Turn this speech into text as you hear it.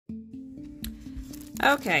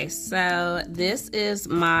Okay, so this is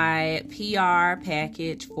my PR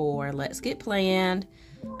package for Let's Get Planned.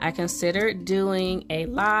 I considered doing a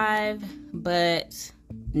live, but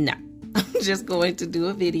no. I'm just going to do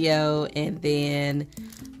a video and then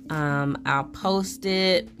I'll post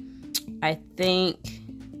it. I think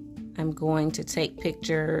I'm going to take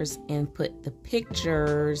pictures and put the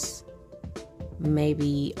pictures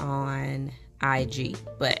maybe on IG,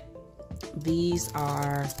 but these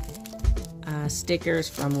are stickers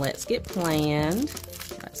from Let's Get Planned.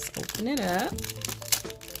 Let's open it up.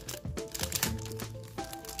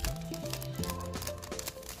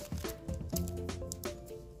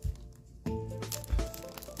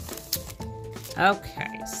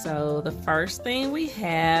 Okay, so the first thing we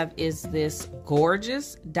have is this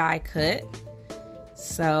gorgeous die cut.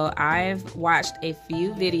 So I've watched a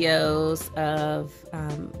few videos of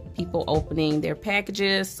people opening their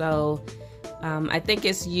packages, so I think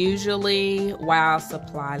it's usually while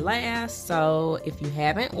supply lasts. So if you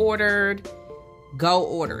haven't ordered, go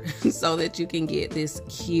order so that you can get this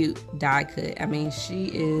cute die cut. I mean,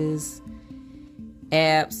 she is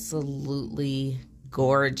absolutely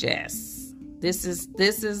gorgeous. This is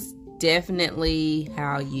definitely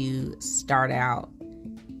how you start out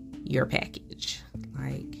your package.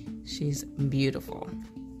 Like, she's beautiful.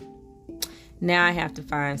 Now I have to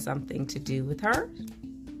find something to do with her.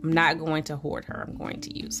 I'm not going to hoard her. I'm going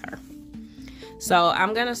to use her. So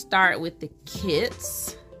I'm going to start with the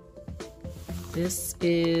kits. This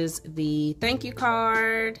is the thank you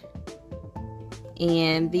card.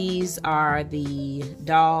 And these are the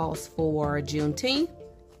dolls for Juneteenth.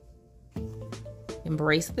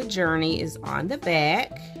 Embrace the Journey is on the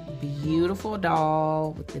back. Beautiful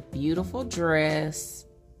doll with a beautiful dress.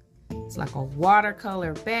 It's like a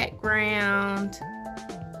watercolor background.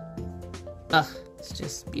 Ugh. It's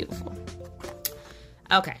just beautiful.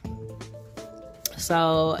 Okay.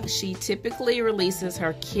 So she typically releases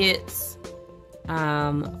her kits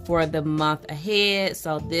for the month ahead.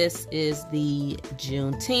 So this is the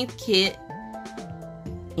Juneteenth kit.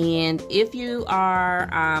 And if you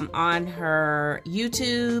are on her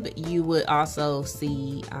YouTube, you would also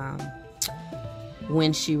see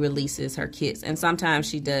when she releases her kits. And sometimes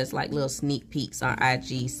she does like little sneak peeks on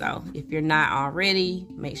IG. So if you're not already,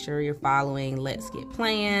 make sure you're following Let's Get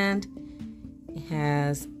Planned. It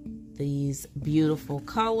has these beautiful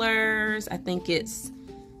colors. I think it's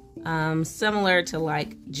similar to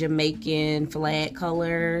like Jamaican flag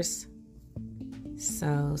colors.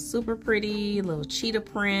 So super pretty, little cheetah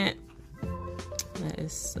print. That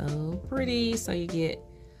is so pretty. So you get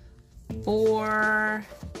 4,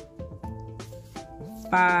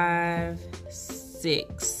 5,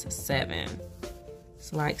 6, 7.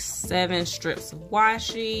 It's like 7 strips of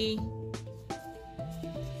washi.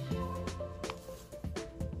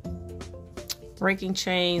 Breaking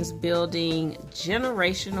chains, building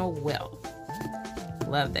generational wealth.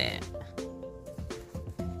 Love that.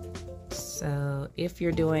 So if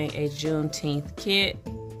you're doing a Juneteenth kit,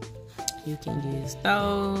 you can use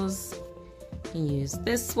those. You can use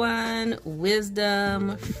this one,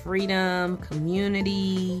 wisdom, freedom,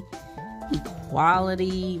 community,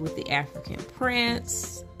 equality with the African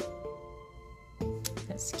prince.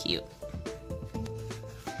 That's cute.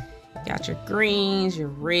 Got your greens, your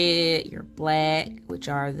red, your black, which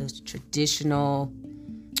are the traditional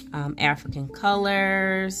African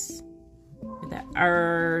colors. The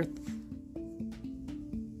earth.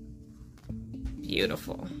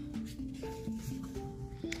 Beautiful.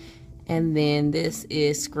 And then this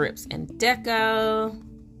is scripts and deco.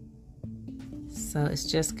 So it's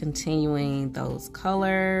just continuing those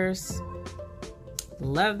colors.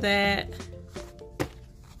 Love that.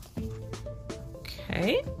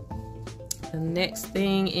 Okay. The next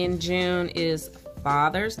thing in June is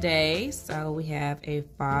Father's Day. So we have a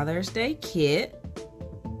Father's Day kit.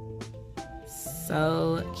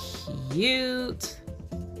 So cute.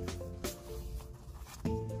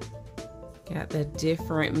 Got the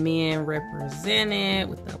different men represented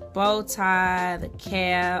with the bow tie, the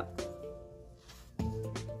cap.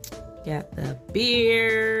 Got the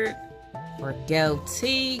beard or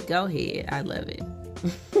goatee. Go ahead. I love it.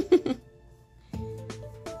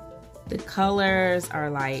 The colors are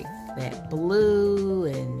like that blue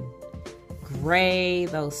and gray,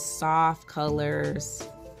 those soft colors.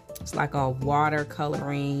 It's like a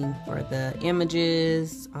watercoloring for the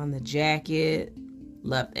images on the jacket.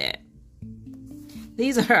 Love that.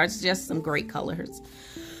 These are just some great colors.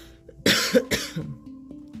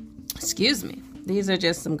 Excuse me. These are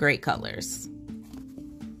just some great colors.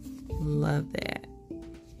 Love that.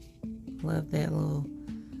 Love that little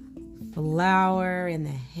flower in the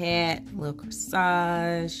hat, little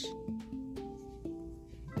corsage.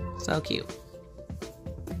 So cute.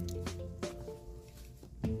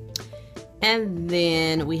 And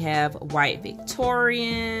then we have White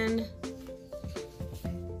Victorian.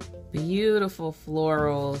 Beautiful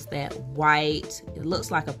florals, that white. It looks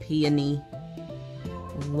like a peony.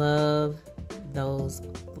 Love those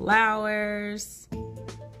flowers.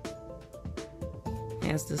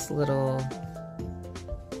 Has this little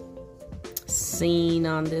scene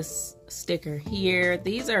on this sticker here.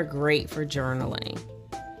 These are great for journaling.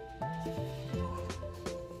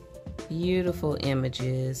 Beautiful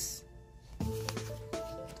images.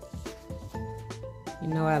 You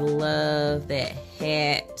know, I love that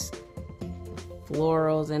hat,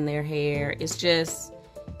 florals in their hair. It's just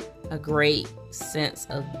a great sense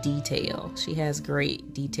of detail. She has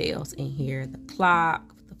great details in here. The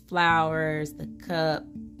clock, the flowers, the cup.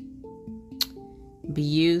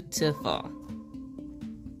 Beautiful.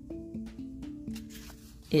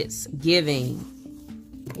 It's giving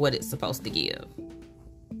what it's supposed to give.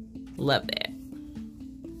 Love that.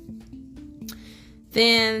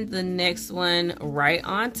 Then the next one, right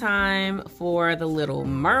on time for the Little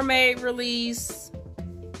Mermaid release.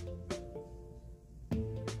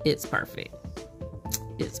 It's perfect.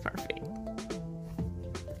 It's perfect.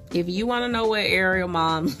 If you want to know what Ariel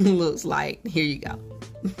Mom looks like, here you go.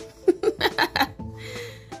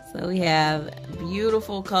 So we have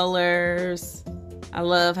beautiful colors. I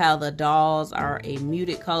love how the dolls are a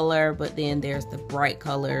muted color, but then there's the bright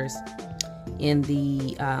colors in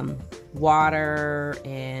the water,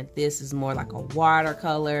 and this is more like a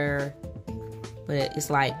watercolor, but it's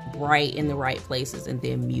like bright in the right places and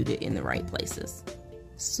then muted in the right places.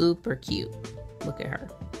 Super cute. Look at her.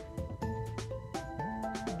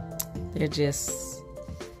 They're just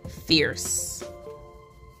fierce.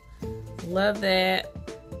 Love that.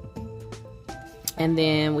 And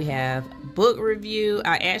then we have book review.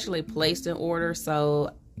 I actually placed an order,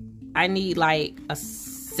 so I need like a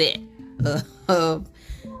set of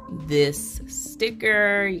this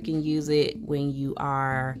sticker. You can use it when you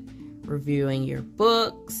are reviewing your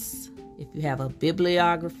books. If you have a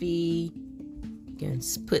bibliography, you can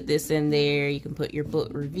put this in there. You can put your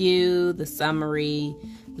book review, the summary,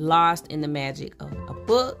 lost in the magic of a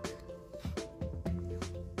book.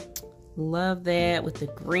 Love that with the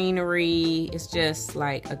greenery. It's just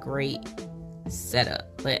like a great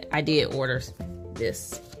setup. But I did order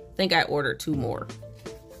this. I think I ordered 2 more.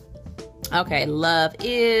 Okay, love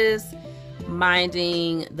is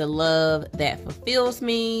minding the love that fulfills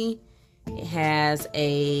me. It has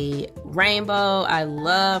a rainbow. I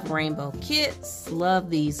love rainbow kits. Love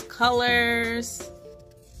these colors.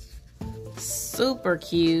 Super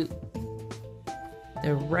cute.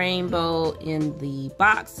 The rainbow in the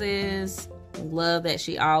boxes. Love that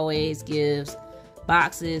she always gives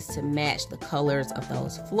boxes to match the colors of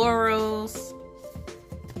those florals.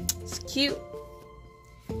 It's cute.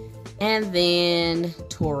 And then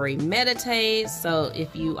Tori meditates. So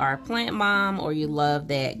if you are a plant mom or you love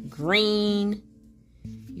that green,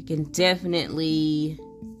 you can definitely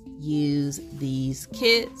use these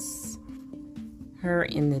kits. Her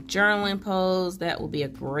in the journaling pose. That will be a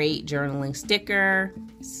great journaling sticker.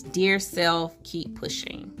 It's Dear Self, Keep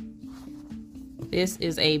Pushing. This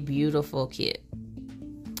is a beautiful kit.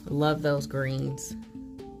 Love those greens.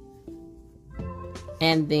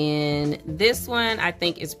 And then this one, I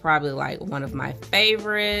think is probably like one of my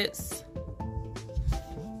favorites.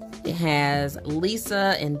 It has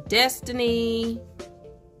Lisa and Destiny.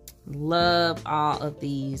 Love all of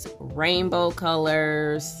these rainbow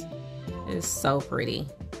colors. It's so pretty.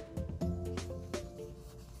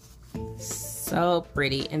 So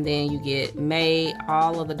pretty. And then you get May,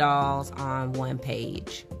 all of the dolls on one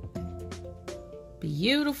page.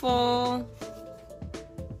 Beautiful.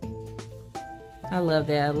 I love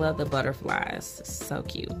that. I love the butterflies. It's so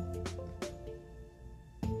cute.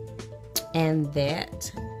 And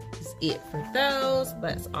that is it for those.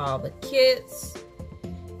 That's all the kits.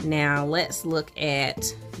 Now let's look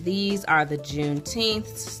at, these are the Juneteenth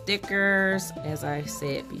stickers, as I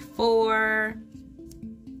said before.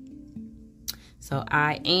 So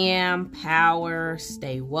I am power,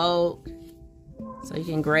 stay woke. So you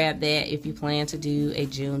can grab that if you plan to do a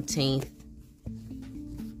Juneteenth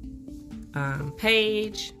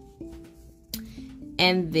page.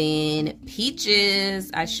 And then Peaches,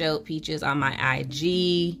 I showed Peaches on my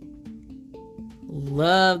IG.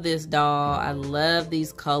 Love this doll. I love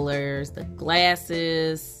these colors, the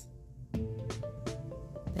glasses.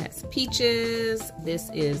 That's Peaches. This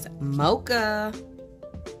is Mocha.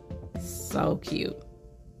 So cute.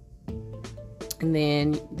 And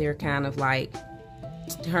then they're kind of like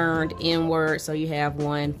turned inward, so you have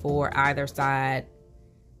one for either side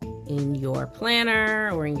in your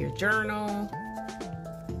planner or in your journal.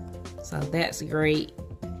 So that's great,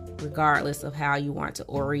 regardless of how you want to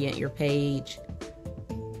orient your page.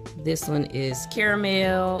 This one is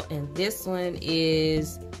caramel, and this one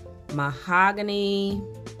is mahogany.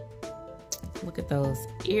 Look at those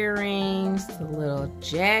earrings, the little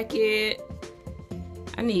jacket.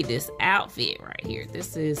 I need this outfit right here.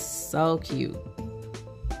 This is so cute.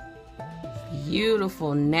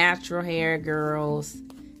 Beautiful natural hair, girls.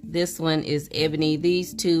 This one is ebony.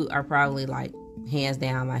 These two are probably like hands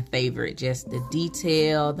down my favorite. Just the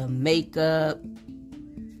detail, the makeup,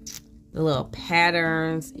 the little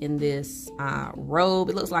patterns in this robe.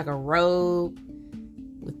 It looks like a robe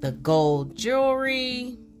with the gold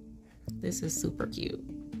jewelry. This is super cute.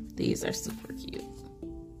 These are super cute.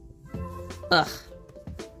 Ugh,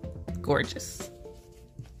 gorgeous.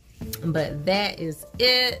 But that is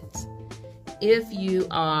it. If you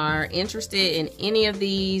are interested in any of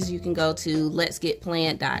these, you can go to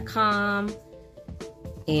letsgetplanned.com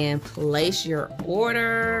and place your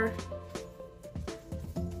order.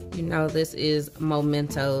 You know, this is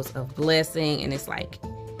mementos of blessing, and it's like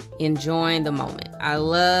enjoying the moment. I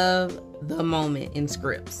love the moment in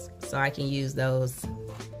scripts, so I can use those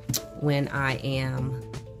when I am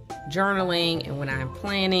journaling and when I'm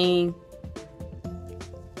planning.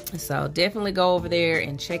 So definitely go over there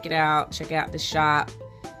and check it out. Check out the shop.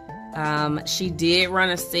 She did run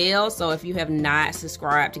a sale, so if you have not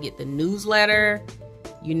subscribed to get the newsletter,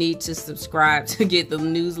 you need to subscribe to get the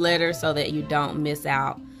newsletter so that you don't miss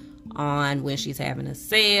out on when she's having a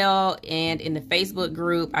sale. And in the Facebook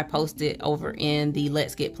group, I posted over in the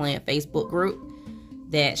Let's Get Planned Facebook group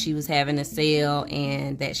that she was having a sale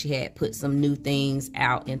and that she had put some new things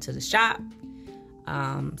out into the shop.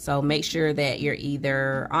 So make sure that you're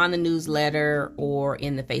either on the newsletter or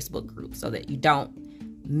in the Facebook group so that you don't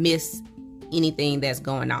miss anything that's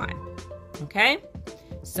going on. Okay?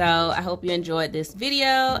 So I hope you enjoyed this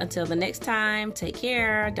video. Until the next time, take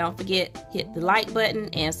care. Don't forget, hit the like button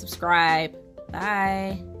and subscribe.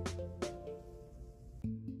 Bye.